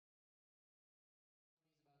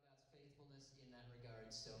us in that regard.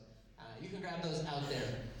 So you can grab those out there.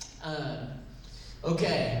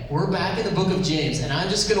 Okay, we're back in the book of James, and I'm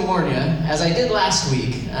just going to warn you, as I did last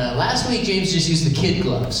week. Last week, James just used the kid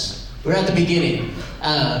gloves. We're at the beginning.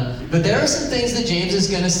 But there are some things that James is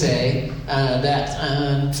going to say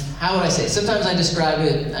how would I say? Sometimes I describe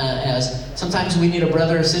it as sometimes we need a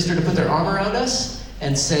brother or sister to put their arm around us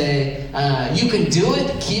and say, you can do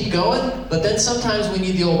it, keep going. But then sometimes we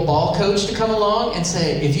need the old ball coach to come along and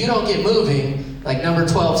say, if you don't get moving, like number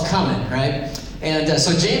 12's coming, right? And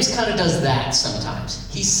so James kind of does that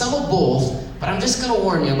sometimes. He's some of both, but I'm just going to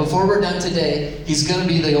warn you, before we're done today, he's going to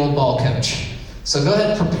be the old ball coach. So go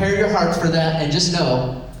ahead and prepare your heart for that, and just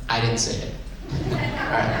know, I didn't say it. All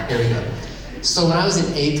right, here we go. So when I was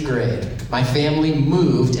in 8th grade, my family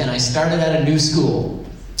moved, and I started at a new school.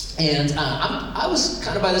 And I was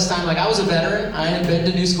kind of, by this time, like I was a veteran. I had been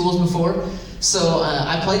to new schools before. So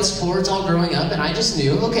I played sports all growing up, and I just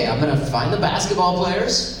knew, okay, I'm going to find the basketball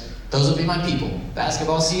players. Those will be my people.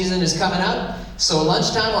 Basketball season is coming up. So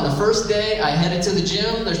lunchtime on the first day, I headed to the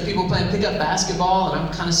gym. There's people playing pickup basketball, and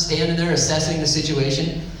I'm kind of standing there assessing the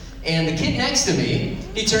situation. And the kid next to me,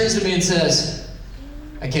 he turns to me and says,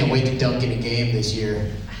 I can't wait to dunk in a game this year.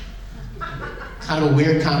 Kind of a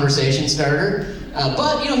weird conversation starter.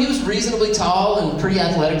 But, he was reasonably tall and pretty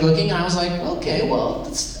athletic looking. And I was like, okay, well,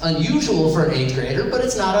 it's unusual for an 8th grader, but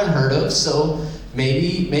it's not unheard of, so maybe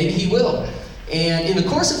he will. And in the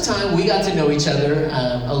course of time, we got to know each other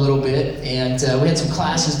a little bit, and we had some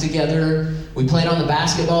classes together. We played on the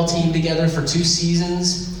basketball team together for 2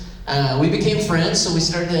 seasons. We became friends, so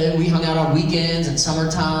we hung out on weekends and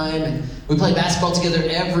summertime, and we played basketball together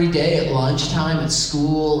every day at lunchtime at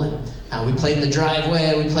school, and we played in the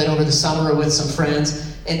driveway. We played over the summer with some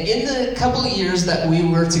friends. And in the couple of years that we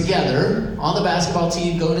were together on the basketball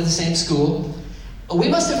team, going to the same school, we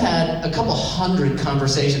must have had a couple hundred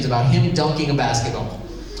conversations about him dunking a basketball.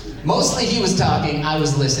 Mostly he was talking, I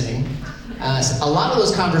was listening. A lot of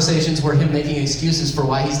those conversations were him making excuses for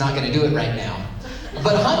why he's not going to do it right now.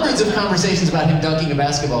 But hundreds of conversations about him dunking a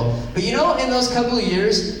basketball. But in those couple of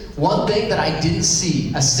years, one thing that I didn't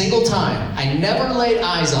see a single time, I never laid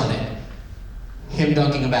eyes on it, him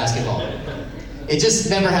dunking a basketball. It just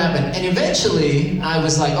never happened. And eventually, I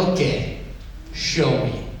was like, okay, show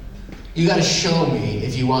me. You got to show me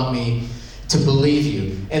if you want me to believe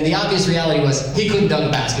you. And the obvious reality was he couldn't dunk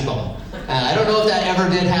a basketball. I don't know if that ever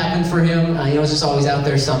did happen for him. He was just always out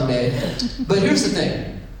there someday. But here's the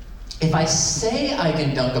thing. If I say I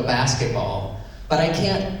can dunk a basketball, but I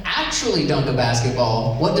can't actually dunk a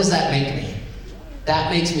basketball, what does that make me?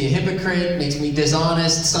 That makes me a hypocrite, makes me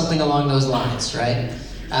dishonest, something along those lines, right?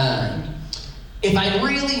 If I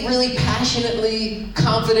really, really passionately,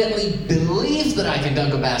 confidently believe that I can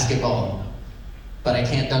dunk a basketball, but I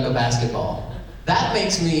can't dunk a basketball, that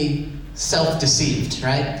makes me self-deceived,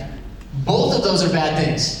 right? Both of those are bad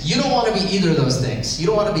things. You don't want to be either of those things. You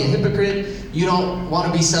don't want to be a hypocrite. You don't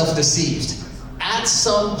want to be self-deceived. At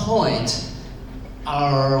some point,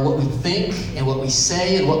 what we think and what we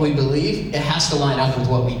say and what we believe, it has to line up with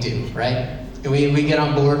what we do, right? And we get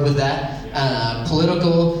on board with that.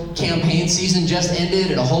 Political campaign season just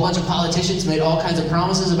ended, and a whole bunch of politicians made all kinds of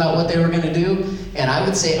promises about what they were going to do. And I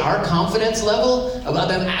would say our confidence level about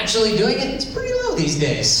them actually doing it is pretty low these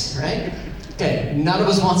days, right? Okay, none of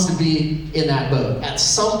us wants to be in that boat. At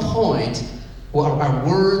some point, our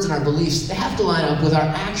words and our beliefs, they have to line up with our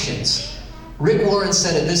actions. Rick Warren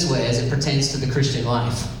said it this way as it pertains to the Christian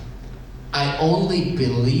life. I only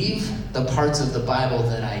believe the parts of the Bible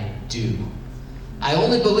that I do. I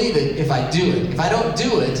only believe it if I do it. If I don't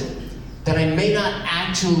do it, then I may not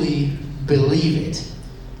actually believe it.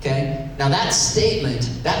 Okay? Now that statement,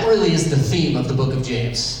 that really is the theme of the book of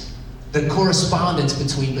James. The correspondence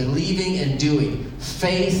between believing and doing,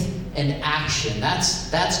 faith and action.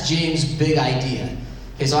 That's James' big idea.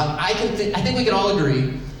 Okay, so I think we can all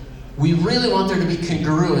agree, we really want there to be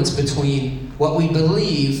congruence between what we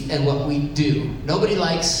believe and what we do. Nobody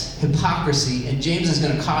likes hypocrisy, and James is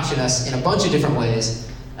going to caution us in a bunch of different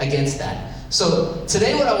ways against that. So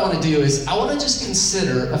today what I want to do is I want to just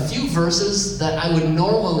consider a few verses that I would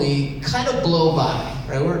normally kind of blow by.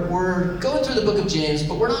 Right? We're going through the book of James,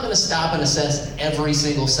 but we're not going to stop and assess every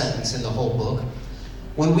single sentence in the whole book.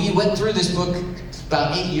 When we went through this book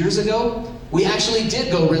about 8 years ago, we actually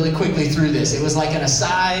did go really quickly through this. It was like an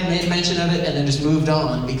aside, made mention of it, and then just moved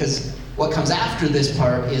on, because what comes after this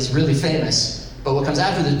part is really famous. But what comes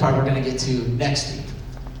after this part we're going to get to next week.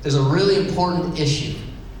 There's a really important issue.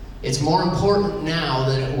 It's more important now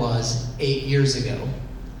than it was 8 years ago.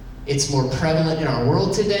 It's more prevalent in our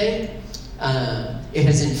world today. It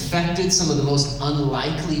has infected some of the most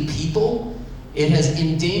unlikely people It has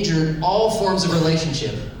endangered all forms of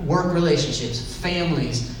relationship, work relationships,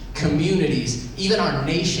 families, communities, even our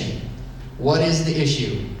nation. What is the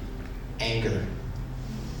issue? Anger.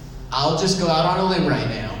 I'll just go out on a limb right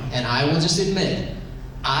now, and I will just admit,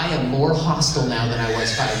 I am more hostile now than I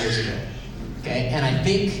was 5 years ago. Okay? And I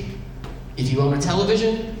think if you own a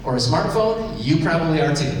television or a smartphone, you probably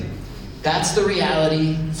are too. That's the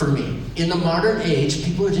reality for me. In the modern age,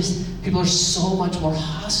 people are so much more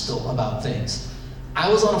hostile about things.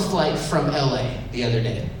 I was on a flight from LA the other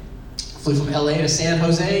day. Flew from LA to San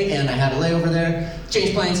Jose, and I had a layover there.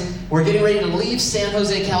 Changed planes. We're getting ready to leave San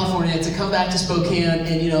Jose, California to come back to Spokane,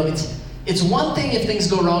 and it's one thing if things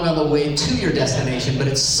go wrong on the way to your destination, but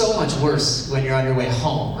it's so much worse when you're on your way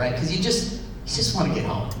home, right? Because you just want to get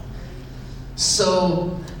home.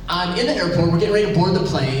 So I'm in the airport, we're getting ready to board the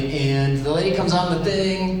plane, and the lady comes on the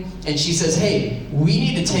thing, and she says, hey, we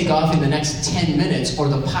need to take off in the next 10 minutes, or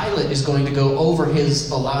the pilot is going to go over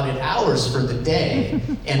his allotted hours for the day,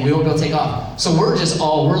 and we won't go take off. So we're just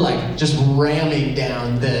ramming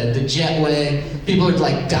down the jetway. People are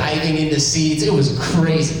like diving into seats. It was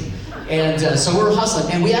crazy. And so we're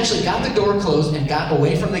hustling, and we actually got the door closed and got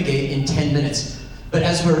away from the gate in 10 minutes. But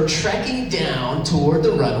as we're trekking down toward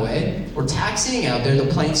the runway, we're taxiing out there, the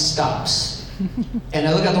plane stops. And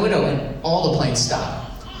I look out the window, and all the planes stop.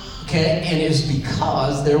 Okay? And it was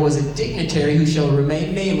because there was a dignitary who shall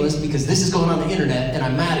remain nameless, because this is going on the internet, and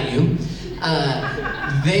I'm mad at you.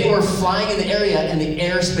 They were flying in the area, and the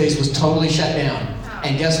airspace was totally shut down.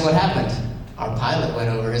 And guess what happened? Our pilot went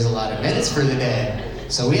over his allotted minutes for the day.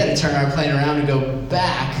 So we had to turn our plane around and go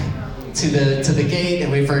back to the gate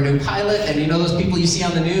and wait for a new pilot. And you know those people you see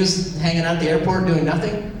on the news hanging out at the airport doing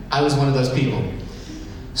nothing? I was one of those people.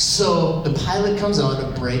 So the pilot comes on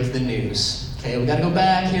to break the news. Okay, we gotta go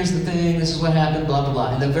back, here's the thing, this is what happened, blah, blah,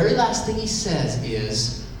 blah. And the very last thing he says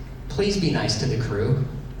is, please be nice to the crew.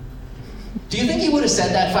 Do you think he would have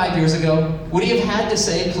said that 5 years ago? Would he have had to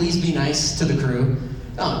say, please be nice to the crew?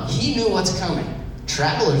 No, he knew what's coming.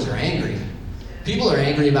 Travelers are angry. People are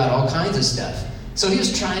angry about all kinds of stuff. So he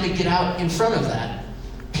was trying to get out in front of that.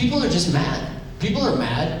 People are just mad. People are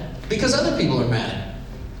mad because other people are mad.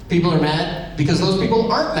 People are mad because those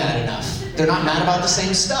people aren't mad enough. They're not mad about the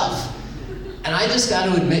same stuff. And I just got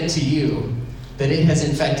to admit to you that it has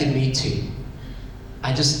infected me too.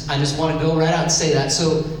 I just want to go right out and say that.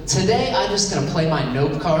 So today I'm just going to play my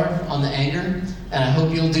nope card on the anger, and I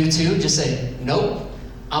hope you'll do too. Just say, nope.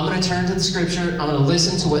 I'm going to turn to the scripture. I'm going to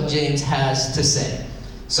listen to what James has to say.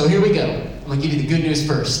 So here we go. I'm going to give you the good news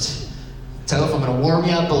first. Toph, I'm going to warm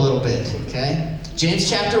you up a little bit, okay? James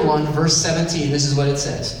chapter 1, verse 17, this is what it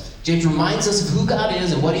says. James reminds us of who God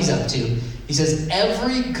is and what he's up to. He says,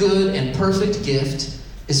 every good and perfect gift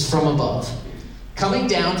is from above, coming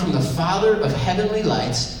down from the Father of heavenly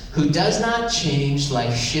lights, who does not change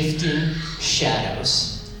like shifting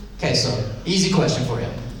shadows. Okay, so easy question for you.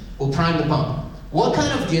 We'll prime the pump. What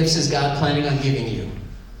kind of gifts is God planning on giving you?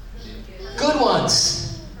 Good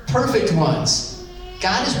ones. Perfect ones.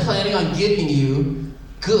 God is planning on giving you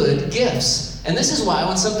good gifts. And this is why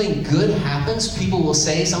when something good happens, people will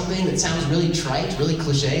say something that sounds really trite, really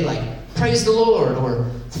cliche, like, praise the Lord,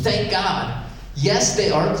 or thank God. Yes,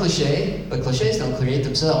 they are cliche, but cliches don't create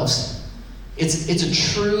themselves. It's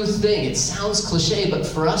a true thing. It sounds cliche, but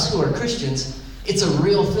for us who are Christians, it's a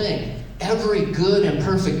real thing. Every good and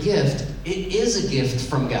perfect gift, it is a gift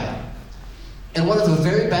from God. And one of the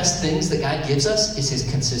very best things that God gives us is his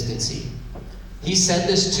consistency. He said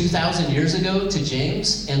this 2,000 years ago to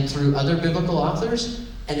James and through other biblical authors,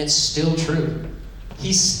 and it's still true.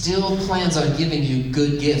 He still plans on giving you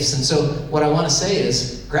good gifts. And so what I want to say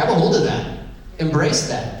is, grab a hold of that. Embrace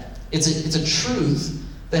that. It's a truth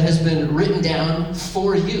that has been written down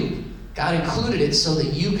for you. God included it so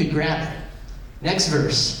that you could grab it. Next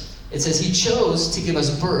verse. It says, he chose to give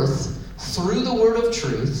us birth through the word of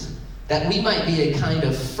truth, that we might be a kind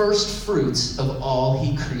of first fruits of all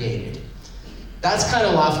he created. That's kind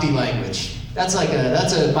of lofty language. That's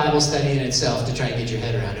a Bible study in itself to try and get your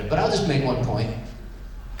head around it. But I'll just make one point.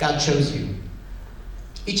 God chose you.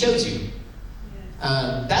 He chose you.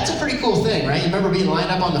 That's a pretty cool thing, right? You remember being lined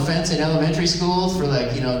up on the fence in elementary school for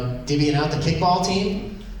divvying out the kickball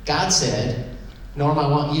team? God said, Norm, I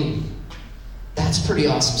want you. That's pretty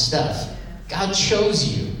awesome stuff. God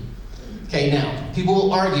chose you. Okay, now, people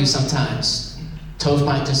will argue sometimes. Toph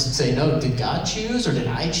might just say, no, did God choose or did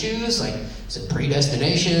I choose? Like, is it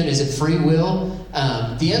predestination? Is it free will?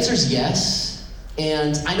 The answer is yes.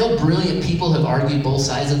 And I know brilliant people have argued both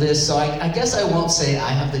sides of this, so I guess I won't say I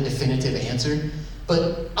have the definitive answer,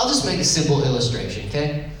 but I'll just make a simple illustration,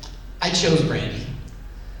 okay? I chose Brandy.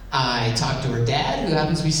 I talked to her dad, who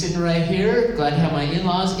happens to be sitting right here. Glad to have my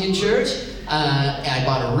in-laws in church. I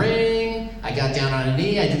bought a ring. I got down on a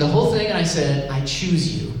knee. I did the whole thing, and I said, I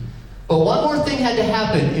choose you. But one more thing had to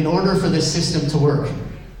happen in order for this system to work.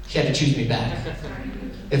 She had to choose me back.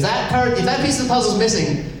 If that piece of the puzzle is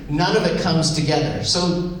missing, none of it comes together.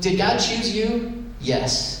 So did God choose you?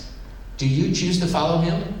 Yes. Do you choose to follow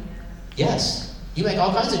him? Yes. You make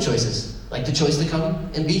all kinds of choices, like the choice to come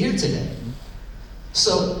and be here today.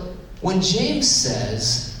 So when James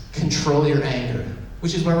says, control your anger,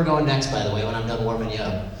 which is where we're going next, by the way, when I'm done warming you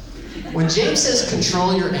up. When James says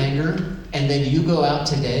control your anger, and then you go out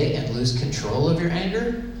today and lose control of your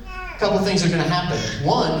anger, a couple things are going to happen.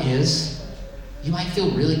 One is, you might feel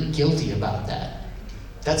really guilty about that.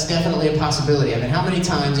 That's definitely a possibility. I mean, how many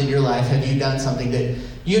times in your life have you done something that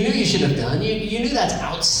you knew you should have done? You knew that's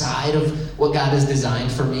outside of what God has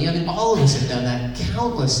designed for me. I mean, all of us have done that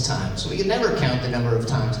countless times. We can never count the number of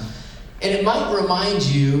times. And it might remind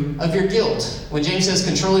you of your guilt. When James says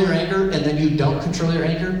control your anger, and then you don't control your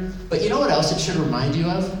anger. But you know what else it should remind you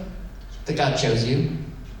of? That God chose you.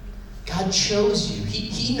 God chose you.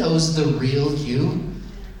 He knows the real you.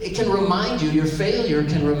 It can remind you, your failure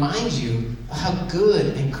can remind you how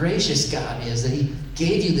good and gracious God is, that he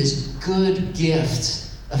gave you this good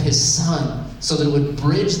gift of his son so that it would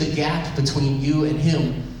bridge the gap between you and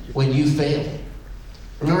him when you fail.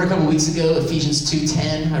 Remember a couple weeks ago, Ephesians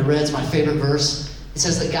 2:10, I read, it's my favorite verse. It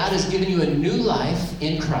says that God has given you a new life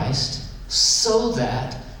in Christ so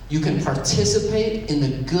that you can participate in the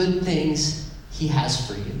good things he has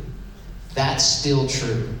for you. That's still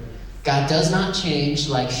true. God does not change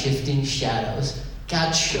like shifting shadows.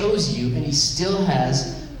 God chose you, and he still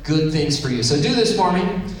has good things for you. So do this for me.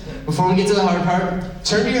 Before we get to the hard part,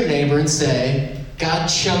 turn to your neighbor and say, God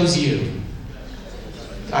chose you.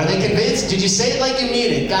 Are they convinced? Did you say it like you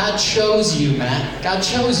mean it? God chose you, Matt. God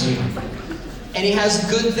chose you. And he has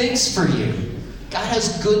good things for you. God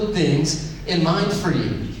has good things in mind for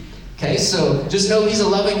you. Okay, so just know he's a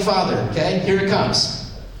loving father. Okay, here it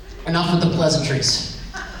comes. Enough with the pleasantries.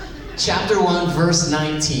 Chapter 1, verse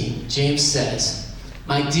 19, James says,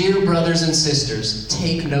 my dear brothers and sisters,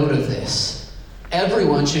 take note of this.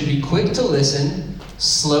 Everyone should be quick to listen,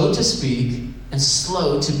 slow to speak, and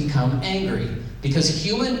slow to become angry, because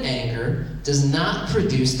human anger does not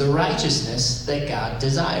produce the righteousness that God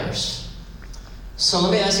desires. So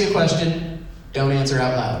let me ask you a question. Don't answer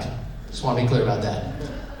out loud. Just want to be clear about that.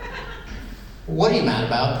 What are you mad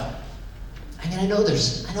about? I mean, I know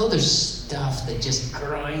there's stuff that just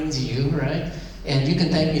grinds you, right? And you can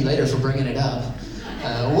thank me later for bringing it up.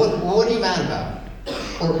 What are you mad about?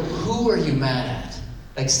 Or who are you mad at?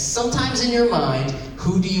 Like, sometimes in your mind,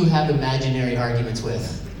 who do you have imaginary arguments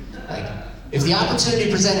with? Like, if the opportunity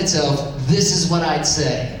presented itself, this is what I'd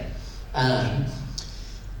say.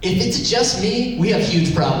 If it's just me, we have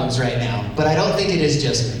huge problems right now. But I don't think it is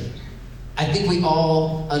just me. I think we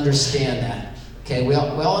all understand that. Okay, we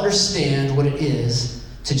all understand what it is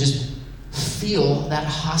to just feel that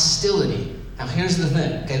hostility. Now here's the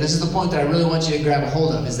thing, okay, this is the point that I really want you to grab a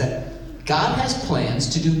hold of, is that God has plans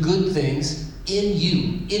to do good things in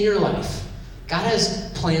you, in your life. God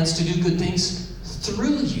has plans to do good things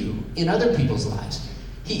through you in other people's lives.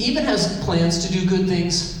 He even has plans to do good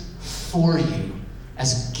things for you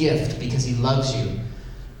as a gift because he loves you.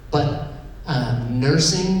 But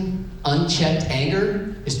nursing unchecked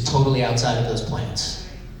anger is totally outside of those plans.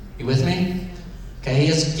 You with me? Okay, he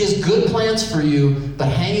has good plans for you, but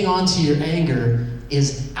hanging on to your anger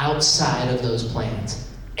is outside of those plans.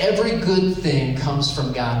 Every good thing comes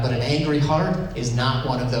from God, but an angry heart is not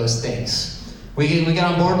one of those things. We get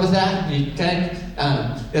on board with that? Okay?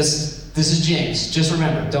 This is James. Just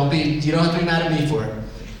remember, you don't have to be mad at me for it.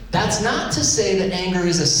 That's not to say that anger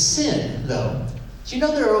is a sin, though. Do you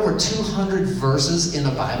know there are over 200 verses in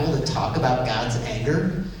the Bible that talk about God's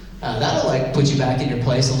anger? That'll put you back in your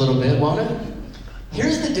place a little bit, won't it?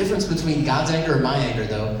 Here's the difference between God's anger and my anger,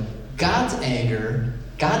 though. God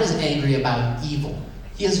is angry about evil.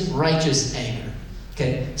 He has righteous anger.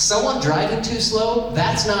 Okay? Someone driving too slow,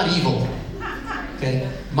 that's not evil. Okay?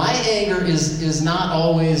 My anger is not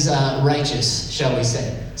always righteous, shall we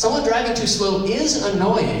say. Someone driving too slow is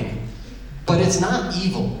annoying, but it's not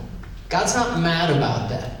evil. God's not mad about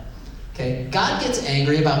that. Okay? God gets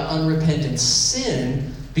angry about unrepentant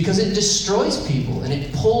sin because it destroys people and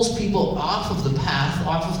it pulls people off of the path,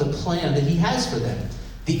 off of the plan that he has for them.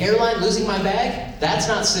 The airline losing my bag, that's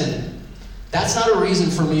not sin. That's not a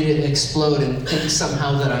reason for me to explode and think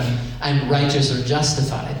somehow that I'm righteous or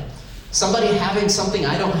justified. Somebody having something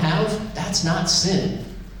I don't have, that's not sin.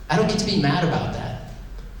 I don't get to be mad about that.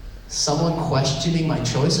 Someone questioning my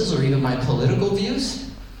choices or even my political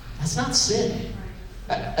views, That's not sin.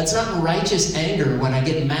 That's not righteous anger when I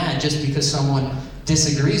get mad just because someone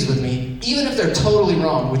disagrees with me, even if they're totally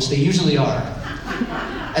wrong, which they usually are.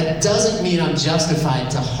 It doesn't mean I'm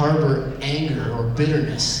justified to harbor anger or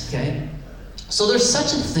bitterness, okay? So there's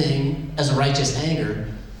such a thing as righteous anger,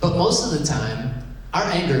 but most of the time, our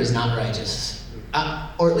anger is not righteous.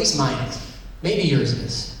 Or at least mine is. Maybe yours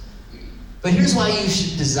is. But here's why you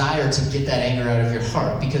should desire to get that anger out of your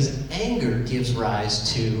heart, because anger gives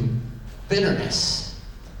rise to bitterness.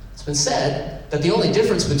 It's been said that the only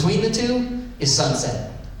difference between the two is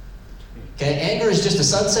sunset. Okay? Anger is just a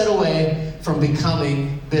sunset away from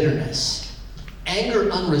becoming bitterness. Anger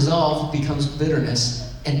unresolved becomes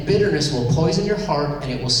bitterness, and bitterness will poison your heart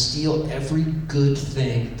and it will steal every good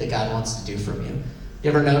thing that God wants to do from you. You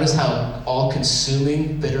ever notice how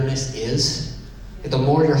all-consuming bitterness is? The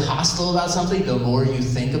more you're hostile about something, the more you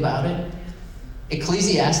think about it.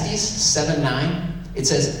 Ecclesiastes 7:9, it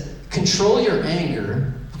says, control your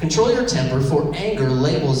temper, for anger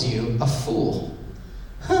labels you a fool.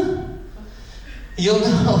 Huh. You'll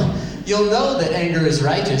know that anger is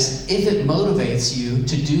righteous if it motivates you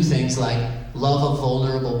to do things like love a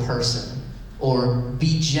vulnerable person or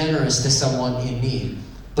be generous to someone in need.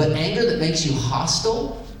 But anger that makes you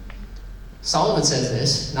hostile, Solomon says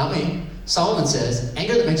this, not me. Solomon says,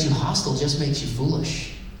 anger that makes you hostile just makes you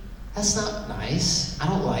foolish. That's not nice. I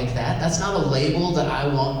don't like that. That's not a label that I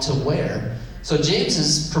want to wear. So James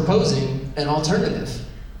is proposing an alternative.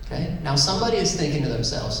 Okay? Now somebody is thinking to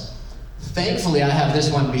themselves, thankfully I have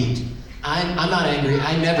this one beat. I'm not angry.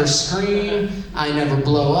 I never scream. I never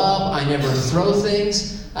blow up. I never throw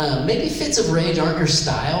things. Maybe fits of rage aren't your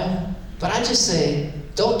style, but I just say,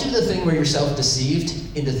 don't do the thing where you're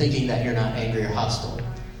self-deceived into thinking that you're not angry or hostile.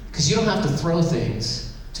 Because you don't have to throw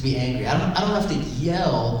things to be angry. I don't have to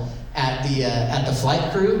yell at the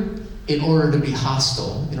flight crew in order to be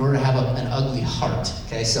hostile, in order to have an ugly heart.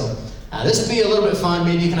 Okay, so this will be a little bit fun.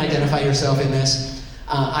 Maybe you can identify yourself in this.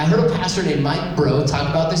 I heard a pastor named Mike Bro talk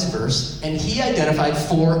about this verse, and he identified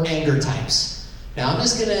 4 anger types. Now I'm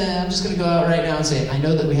just gonna go out right now and say, I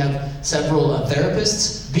know that we have several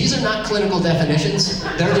therapists. These are not clinical definitions.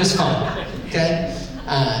 They're just fun. Okay.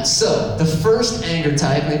 So the first anger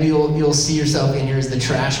type, maybe you'll see yourself in here, is the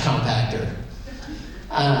trash compactor.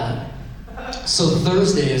 So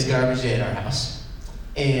Thursday is garbage day at our house.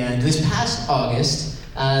 And this past August,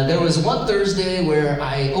 there was one Thursday where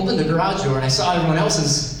I opened the garage door and I saw everyone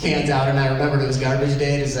else's cans out and I remembered it was garbage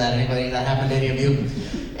day. Does that happen to any of you?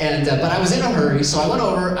 And but I was in a hurry, so I went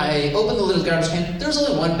over, I opened the little garbage can. There's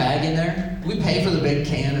only one bag in there. We pay for the big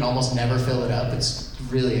can and almost never fill it up. It's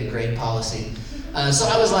really a great policy. So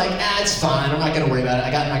I was like, it's fine. I'm not going to worry about it.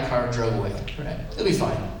 I got in my car, drove away. Right? It'll be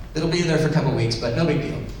fine. It'll be there for a couple weeks, but no big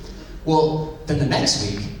deal. Well, then the next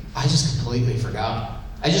week, I just completely forgot.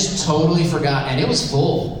 I just totally forgot, and it was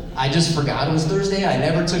full. I just forgot it was Thursday. I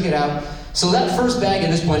never took it out. So that first bag at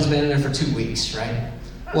this point has been in there for 2 weeks, right?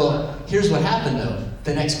 Well, here's what happened, though.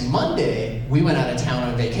 The next Monday, we went out of town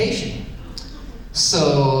on vacation.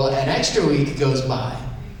 So an extra week goes by.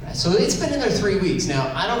 Right? So it's been in there 3 weeks.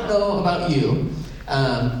 Now, I don't know about you,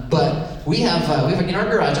 but we have in our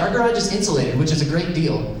garage is insulated, which is a great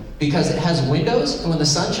deal because it has windows, and when the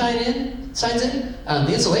sun shines in,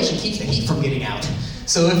 the insulation keeps the heat from getting out.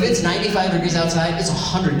 So if it's 95 degrees outside, it's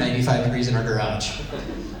 195 degrees in our garage.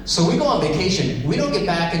 So we go on vacation. We don't get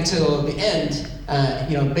back until the end,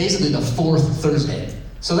 basically the 4th Thursday.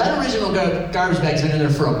 So that original garbage bag's been in there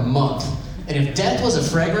for a month. And if death was a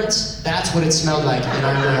fragrance, that's what it smelled like in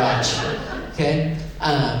our garage. Okay?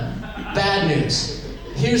 Bad news.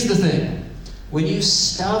 Here's the thing. When you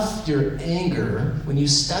stuff your anger, when you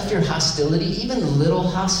stuff your hostility, even little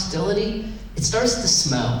hostility, it starts to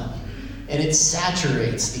smell. And it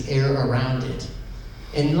saturates the air around it.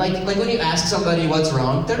 And like when you ask somebody what's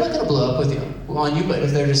wrong, they're not going to blow up on you, but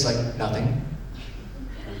if they're just like, nothing.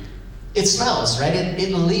 It smells, right?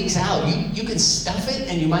 It leaks out. You can stuff it,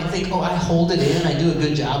 and you might think, I hold it in. I do a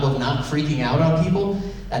good job of not freaking out on people.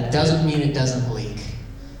 That doesn't mean it doesn't leak.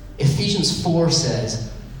 Ephesians 4 says,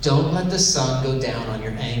 don't let the sun go down on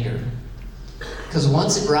your anger. Because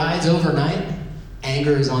once it rides overnight,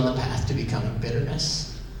 anger is on the path to becoming bitterness.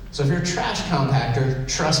 So if you're a trash compactor,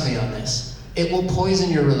 trust me on this. It will poison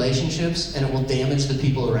your relationships, and it will damage the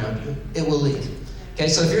people around you. It will leak. Okay,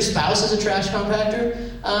 so if your spouse is a trash compactor,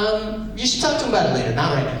 you should talk to him about it later,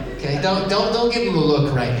 not right now. Okay, don't give him a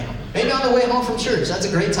look right now. Maybe on the way home from church. That's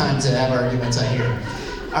a great time to have arguments, I hear.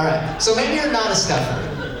 All right, so maybe you're not a stuffer.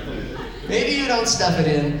 Maybe you don't stuff it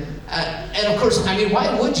in. And of course,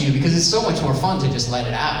 why would you? Because it's so much more fun to just let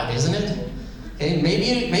it out, isn't it? Okay,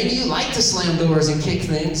 maybe you like to slam doors and kick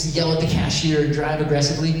things, yell at the cashier, and drive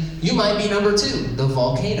aggressively. You might be number 2, the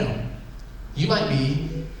volcano. You might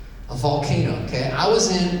be a volcano, okay? I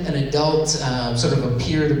was in an adult, sort of a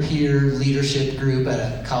peer-to-peer leadership group at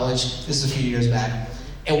a college, this is a few years back,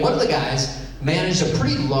 and one of the guys managed a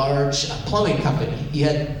pretty large plumbing company. He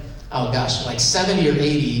had, like 70 or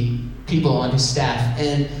 80 people on his staff,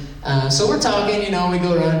 and so we're talking, we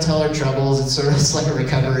go around and tell our troubles. It's like a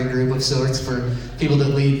recovery group of sorts for people that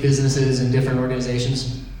lead businesses in different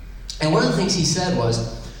organizations. And one of the things he said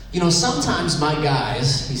was, sometimes my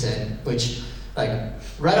guys, he said, which, like,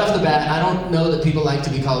 right off the bat, I don't know that people like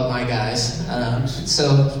to be called my guys.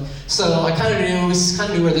 So I kind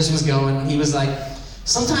of knew where this was going. He was like,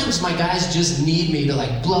 sometimes my guys just need me to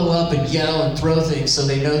like blow up and yell and throw things so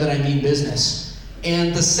they know that I mean business.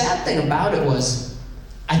 And the sad thing about it was,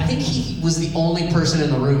 I think he was the only person in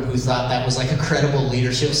the room who thought that was like a credible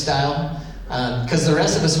leadership style. Because the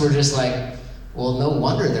rest of us were just like, well, no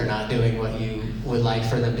wonder they're not doing what you would like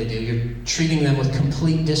for them to do. You're treating them with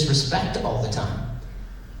complete disrespect all the time.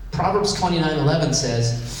 Proverbs 29:11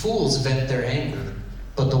 says, fools vent their anger,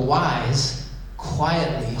 but the wise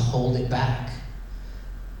quietly hold it back.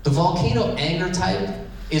 The volcano anger type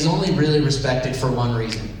is only really respected for one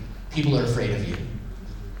reason. People are afraid of you.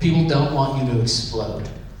 People don't want you to explode.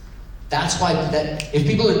 That's why if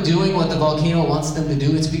people are doing what the volcano wants them to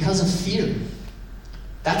do, it's because of fear.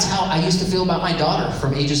 That's how I used to feel about my daughter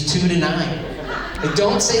from ages 2 to 9. Like,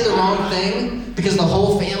 don't say the wrong thing because the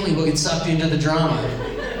whole family will get sucked into the drama.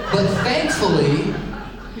 But thankfully,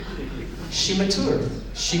 she matured.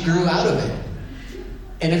 She grew out of it.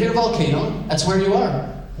 And if you're a volcano, that's where you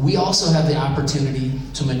are. We also have the opportunity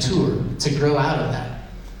to mature, to grow out of that.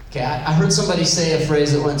 Okay, I heard somebody say a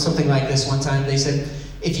phrase that went something like this one time. They said,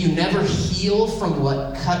 if you never heal from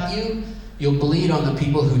what cut you, you'll bleed on the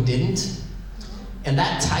people who didn't. And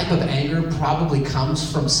that type of anger probably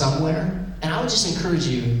comes from somewhere. And I would just encourage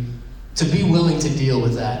you to be willing to deal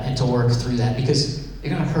with that and to work through that, because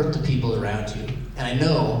you're going to hurt the people around you. And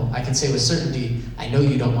I can say with certainty, I know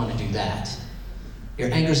you don't want to do that.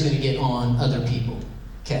 Your anger is going to get on other people.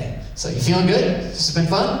 Okay, so you feeling good? This has been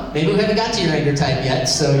fun? Maybe we haven't got to your anger type yet,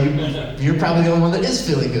 so you're probably the only one that is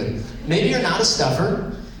feeling good. Maybe you're not a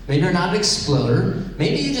stuffer. Maybe you're not an exploder.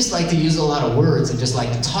 Maybe you just like to use a lot of words and just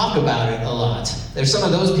like to talk about it a lot. There's some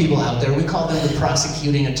of those people out there. We call them the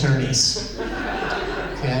prosecuting attorneys.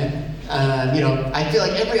 Okay? I feel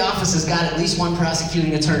like every office has got at least one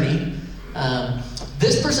prosecuting attorney.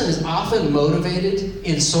 This person is often motivated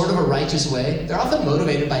in sort of a righteous way. They're often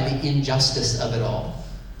motivated by the injustice of it all.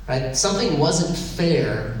 Right? Something wasn't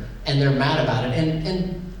fair, and they're mad about it.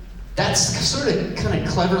 And that's sort of kind of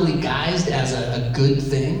cleverly guised as a good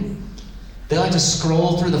thing. They like to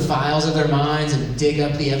scroll through the files of their minds and dig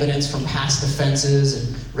up the evidence from past offenses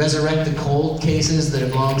and resurrect the cold cases that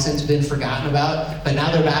have long since been forgotten about, but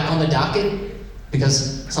now they're back on the docket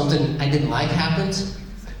because something I didn't like happened.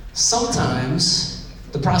 Sometimes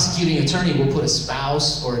the prosecuting attorney will put a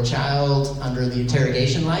spouse or a child under the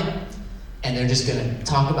interrogation light, and they're just going to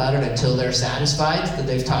talk about it until they're satisfied that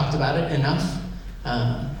they've talked about it enough.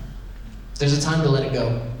 There's a time to let it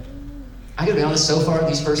go. I gotta be honest, so far,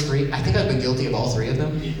 these first 3, I think I've been guilty of all 3 of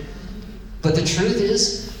them. But the truth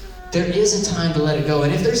is, there is a time to let it go.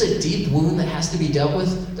 And if there's a deep wound that has to be dealt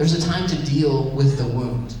with, there's a time to deal with the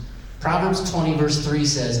wound. Proverbs 20 verse 3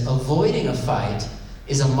 says, avoiding a fight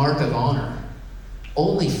is a mark of honor.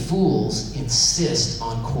 Only fools insist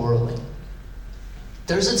on quarreling.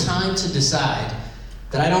 There's a time to decide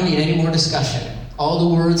that I don't need any more discussion. All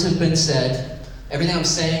the words have been said. Everything I'm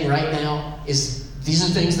saying right now these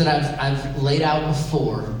are things that I've laid out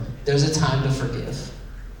before. There's a time to forgive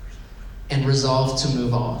and resolve to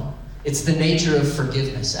move on. It's the nature of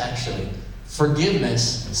forgiveness, actually.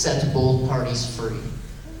 Forgiveness sets both parties free.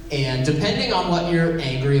 And depending on what you're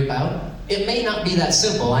angry about, it may not be that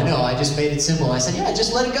simple. I know, I just made it simple. I said, yeah,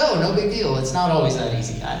 just let it go, no big deal. It's not always that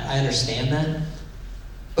easy. I understand that.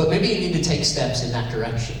 But maybe you need to take steps in that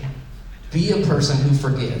direction. Be a person who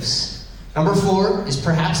forgives. Number 4 is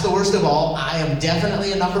perhaps the worst of all. I am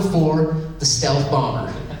definitely a number 4, the stealth bomber.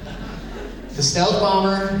 The stealth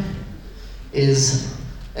bomber is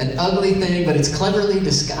an ugly thing, but it's cleverly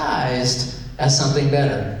disguised as something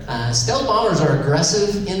better. Stealth bombers are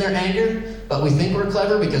aggressive in their anger, but we think we're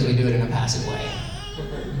clever because we do it in a passive way.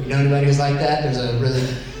 You know anybody who's like that? There's a really,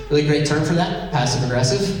 really great term for that, passive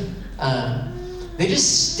aggressive. They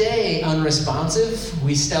just stay unresponsive,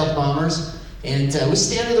 we stealth bombers. And we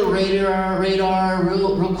stay under the radar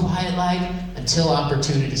real quiet like, until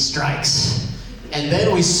opportunity strikes. And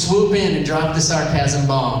then we swoop in and drop the sarcasm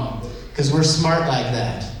bomb, because we're smart like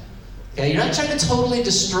that. Okay, you're not trying to totally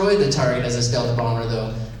destroy the target as a stealth bomber,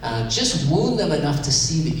 though. Just wound them enough to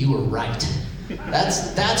see that you were right.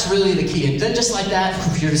 That's really the key. And then just like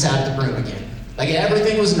that, you're just out of the room again. Like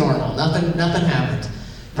everything was normal. Nothing happened.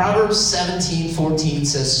 Proverbs 17:14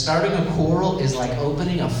 says, starting a quarrel is like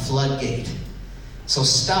opening a floodgate. So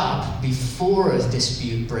stop before a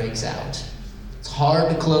dispute breaks out. It's hard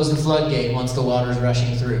to close the floodgate once the water's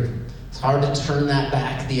rushing through. It's hard to turn that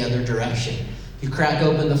back the other direction. You crack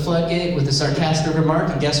open the floodgate with a sarcastic remark,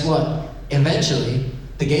 and guess what? Eventually,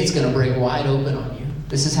 the gate's going to break wide open on you.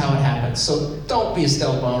 This is how it happens. So don't be a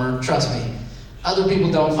stealth bomber. Trust me. Other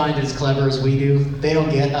people don't find it as clever as we do. They don't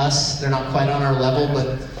get us. They're not quite on our level,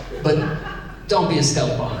 but don't be a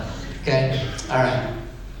stealth bomber. Okay? All right.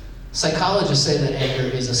 Psychologists say that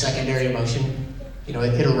anger is a secondary emotion. You know,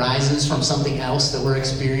 it arises from something else that we're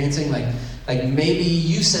experiencing. Like maybe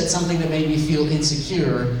you said something that made me feel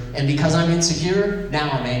insecure, and because I'm insecure, now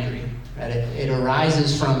I'm angry. Right? It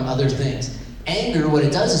arises from other things. Anger, what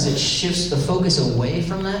it does is it shifts the focus away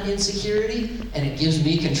from that insecurity, and it gives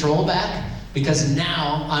me control back, because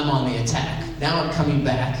now I'm on the attack. Now I'm coming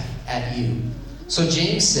back at you. So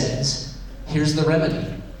James says, here's the remedy.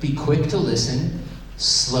 Be quick to listen,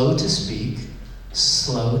 slow to speak,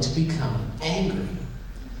 slow to become angry.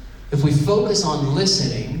 If we focus on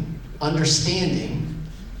listening, understanding,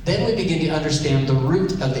 then we begin to understand the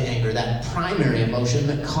root of the anger, that primary emotion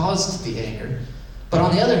that caused the anger. But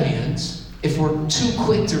on the other hand, if we're too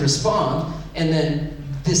quick to respond, and then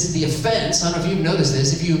the offense, I don't know if you've noticed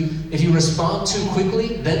this, if you respond too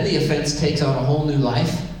quickly, then the offense takes on a whole new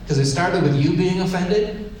life, because it started with you being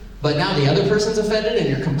offended, but now the other person's offended and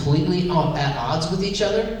you're completely at odds with each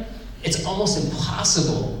other. It's almost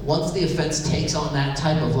impossible, once the offense takes on that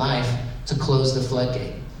type of life, to close the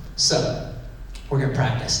floodgate. So, we're going to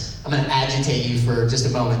practice. I'm going to agitate you for just a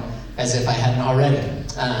moment, as if I hadn't already.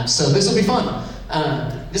 So this will be fun.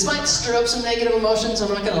 This might stir up some negative emotions, I'm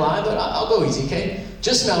not going to lie, but I'll go easy, okay?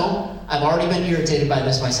 Just know, I've already been irritated by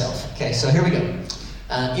this myself. Okay, so here we go.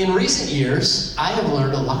 In recent years, I have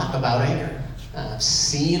learned a lot about anger. I've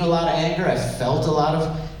seen a lot of anger, I've felt a lot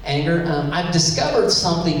of anger. I've discovered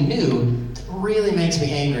something new that really makes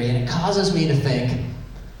me angry, and it causes me to think,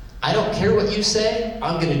 I don't care what you say,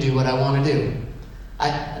 I'm going to do what I want to do.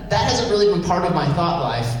 That hasn't really been part of my thought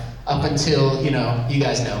life up until, you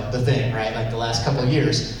guys know the thing, right? Like the last couple of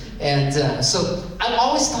years. And so I've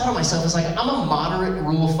always thought of myself as like, I'm a moderate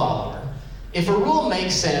rule follower. If a rule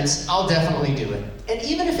makes sense, I'll definitely do it. And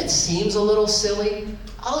even if it seems a little silly,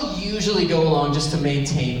 I'll usually go along just to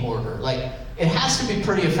maintain order. Like, it has to be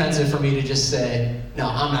pretty offensive for me to just say, no,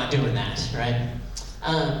 I'm not doing that, right?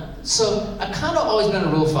 So I've kind of always been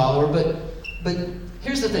a rule follower, but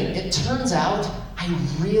here's the thing. It turns out I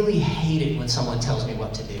really hate it when someone tells me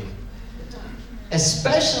what to do.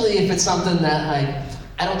 Especially if it's something that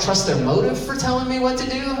I don't trust their motive for telling me what to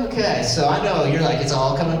do. Okay, so I know you're like, it's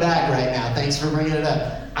all coming back right now. Thanks for bringing it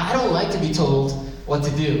up. I don't like to be told what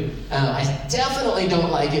to do. I definitely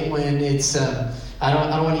don't like it when it's, I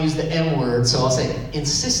don't want to use the M word, so I'll say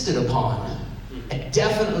insisted upon. I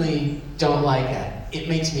definitely don't like that. It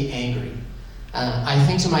makes me angry. I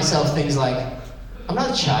think to myself things like, I'm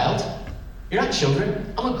not a child. You're not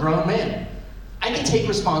children. I'm a grown man. I can take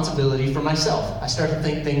responsibility for myself. I start to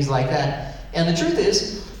think things like that. And the truth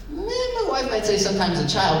is, my wife might say sometimes a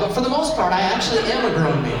child, but for the most part, I actually am a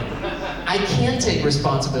grown man. I can take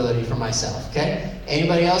responsibility for myself, okay?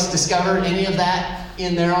 Anybody else discover any of that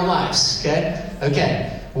in their own lives, okay?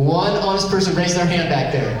 Okay, one honest person raised their hand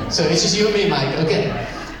back there. So it's just you and me, Mike, okay.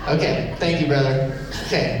 Okay, thank you, brother.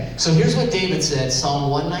 Okay, so here's what David said, Psalm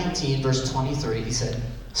 119, verse 23. He said,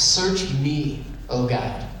 search me, O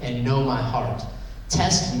God, and know my heart.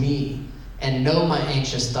 Test me and know my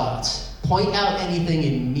anxious thoughts. Point out anything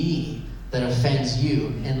in me that offends you,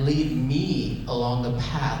 and lead me along the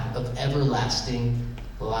path of everlasting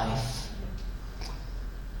life.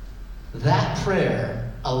 That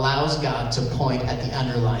prayer allows God to point at the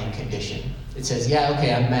underlying condition. It says, yeah,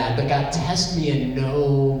 okay, I'm mad, but God, test me and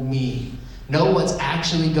know me. Know what's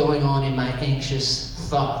actually going on in my anxious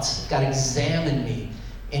thoughts. God, examine me.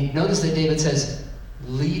 And notice that David says,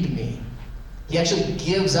 lead me. He actually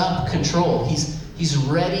gives up control. He's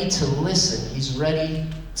ready to listen. He's ready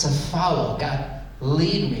to follow. God,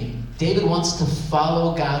 lead me. David wants to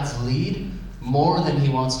follow God's lead more than he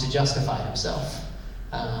wants to justify himself.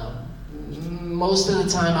 Most of the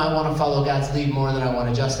time, I want to follow God's lead more than I want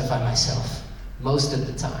to justify myself. Most of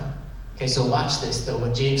the time. Okay, so watch this, though,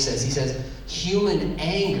 what James says. He says, human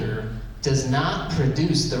anger does not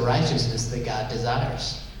produce the righteousness that God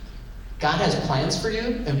desires. God has plans for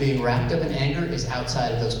you, and being wrapped up in anger is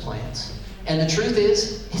outside of those plans. And the truth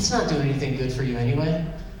is, it's not doing anything good for you anyway.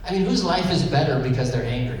 I mean, whose life is better because they're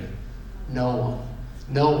angry? No one.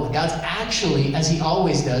 No one. God's actually, as he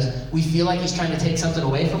always does, we feel like he's trying to take something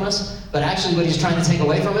away from us, but actually what he's trying to take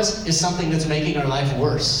away from us is something that's making our life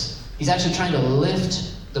worse. He's actually trying to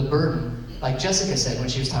lift the burden, like Jessica said when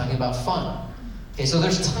she was talking about fun. Okay, so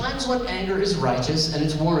there's times when anger is righteous and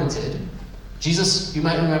it's warranted. Jesus, you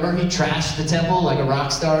might remember, he trashed the temple like a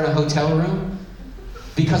rock star in a hotel room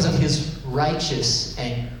because of his righteous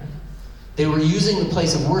anger. They were using the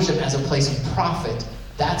place of worship as a place of profit.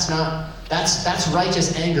 That's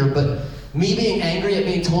righteous anger, but me being angry at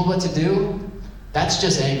being told what to do, that's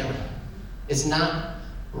just anger. It's not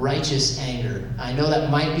righteous anger. I know that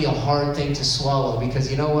might be a hard thing to swallow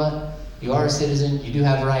because you know what? You are a citizen, you do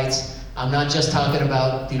have rights. I'm not just talking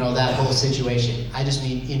about, that whole situation. I just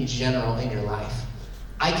mean in general in your life.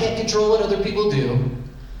 I can't control what other people do,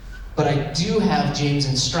 but I do have James'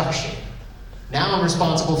 instruction. Now I'm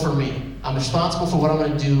responsible for me. I'm responsible for what I'm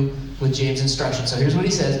going to do with James' instruction. So here's what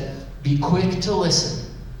he says. Be quick to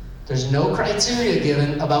listen. There's no criteria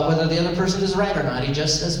given about whether the other person is right or not. He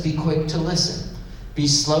just says be quick to listen. Be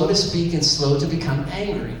slow to speak and slow to become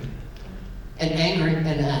angry. An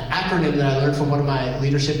acronym that I learned from one of my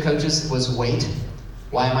leadership coaches was WAIT.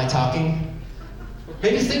 Why am I talking?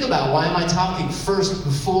 Maybe think about why am I talking first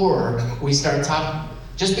before we start talking.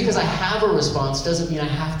 Just because I have a response doesn't mean I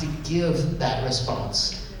have to give that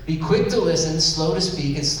response. Be quick to listen, slow to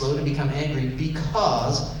speak, and slow to become angry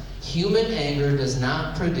because human anger does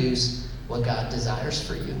not produce what God desires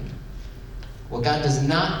for you. What God does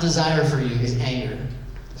not desire for you is anger.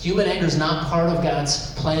 Human anger is not part of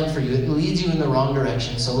God's plan for you. It leads you in the wrong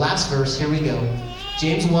direction. So last verse, here we go.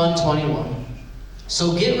 James 1:21.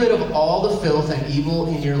 So get rid of all the filth and evil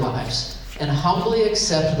in your lives, and humbly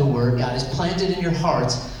accept the word God has planted in your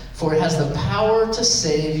hearts, for it has the power to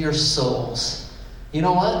save your souls. You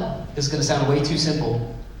know what? This is going to sound way too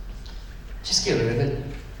simple. Just get rid of it.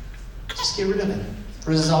 Just get rid of it.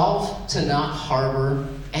 Resolve to not harbor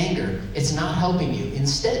anger. It's not helping you.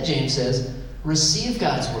 Instead, James says, receive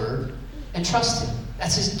God's word and trust him.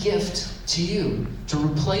 That's his gift to you, to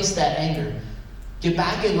replace that anger. Get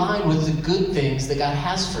back in line with the good things that God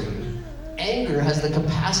has for you. Anger has the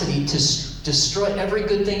capacity to destroy every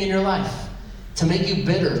good thing in your life, to make you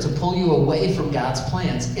bitter, to pull you away from God's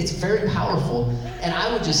plans. It's very powerful, and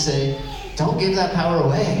I would just say, don't give that power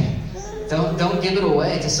away. Don't give it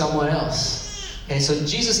away to someone else. Okay, so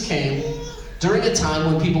Jesus came during a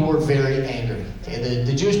time when people were very angry. Okay,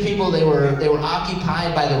 the Jewish people, they were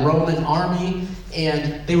occupied by the Roman army,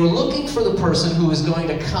 and they were looking for the person who was going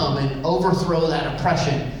to come and overthrow that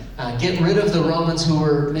oppression, get rid of the Romans who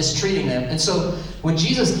were mistreating them. And so when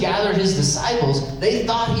Jesus gathered his disciples, they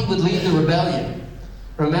thought he would lead the rebellion.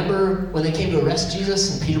 Remember when they came to arrest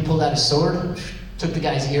Jesus and Peter pulled out his sword, took the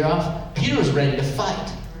guy's ear off? Peter was ready to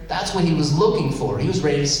fight. That's what he was looking for. He was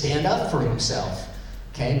ready to stand up for himself.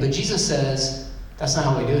 Okay, but Jesus says, that's not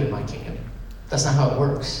how we do it in my kingdom. That's not how it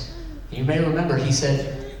works. You may remember, he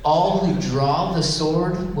said, all who draw the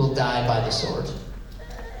sword will die by the sword.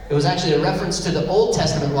 It was actually a reference to the Old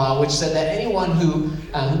Testament law, which said that anyone who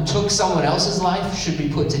took someone else's life should be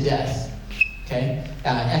put to death. Okay,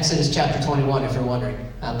 Exodus chapter 21, if you're wondering.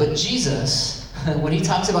 But Jesus, when he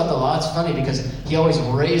talks about the law, it's funny because he always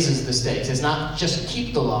raises the stakes. It's not just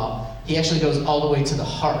keep the law. He actually goes all the way to the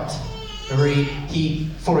heart.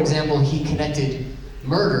 For example, he connected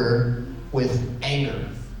murder with anger.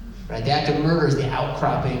 Right? The act of murder is the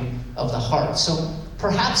outcropping of the heart. So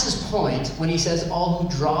perhaps his point, when he says all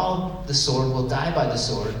who draw the sword will die by the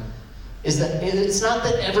sword, is that it's not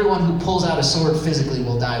that everyone who pulls out a sword physically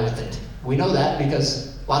will die with it. We know that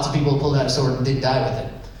because lots of people pulled out a sword and did die with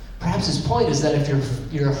it. Perhaps his point is that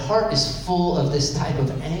if your heart is full of this type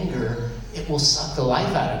of anger, it will suck the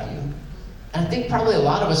life out of you. And I think probably a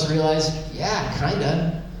lot of us realize, yeah,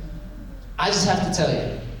 kinda. I just have to tell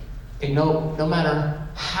you, okay, no matter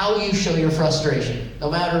how you show your frustration,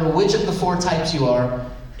 no matter which of the four types you are,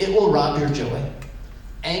 it will rob your joy.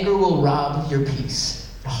 Anger will rob your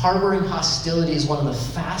peace. Harboring hostility is one of the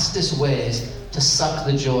fastest ways to suck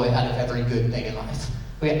the joy out of every good thing in life.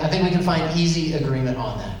 I think we can find easy agreement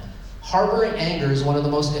on that. Harboring anger is one of the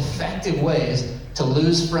most effective ways to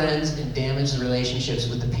lose friends and damage the relationships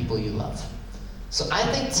with the people you love. So I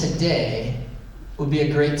think today would be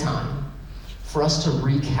a great time for us to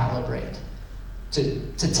recalibrate,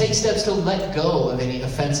 to take steps to let go of any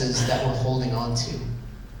offenses that we're holding on to.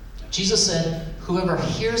 Jesus said, whoever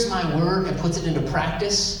hears my word and puts it into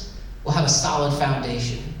practice will have a solid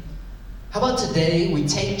foundation. How about today we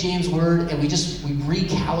take James' word and we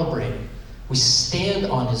recalibrate it. We stand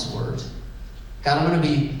on his word. God, I'm going to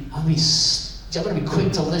be I'm going to be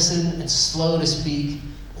quick to listen and slow to speak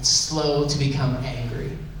and slow to become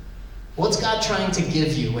angry. What's God trying to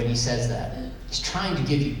give you when he says that? He's trying to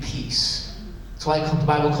give you peace. That's why the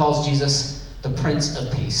Bible calls Jesus the Prince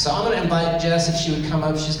of Peace. So I'm going to invite Jess, if she would come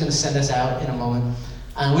up. She's going to send us out in a moment.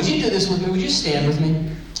 Would you do this with me? Would you stand with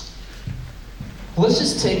me? Let's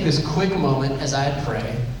just take this quick moment as I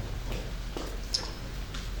pray.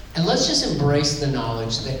 And let's just embrace the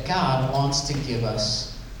knowledge that God wants to give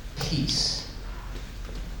us peace.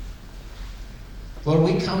 Lord,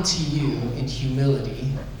 we come to you in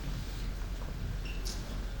humility.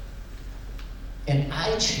 And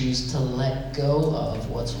I choose to let go of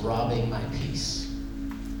what's robbing my peace.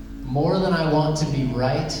 More than I want to be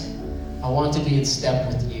right, I want to be in step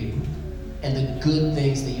with you and the good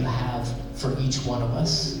things that you have for each one of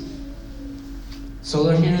us. So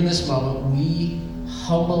Lord, here in this moment, we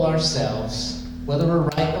humble ourselves, whether we're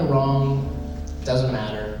right or wrong, doesn't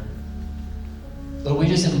matter. Lord, we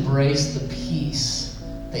just embrace the peace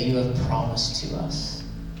that you have promised to us.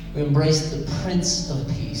 We embrace the Prince of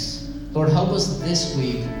Peace. Lord, help us this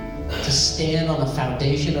week to stand on the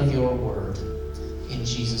foundation of your word. In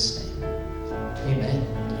Jesus' name, amen.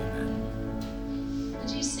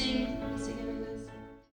 Would you sing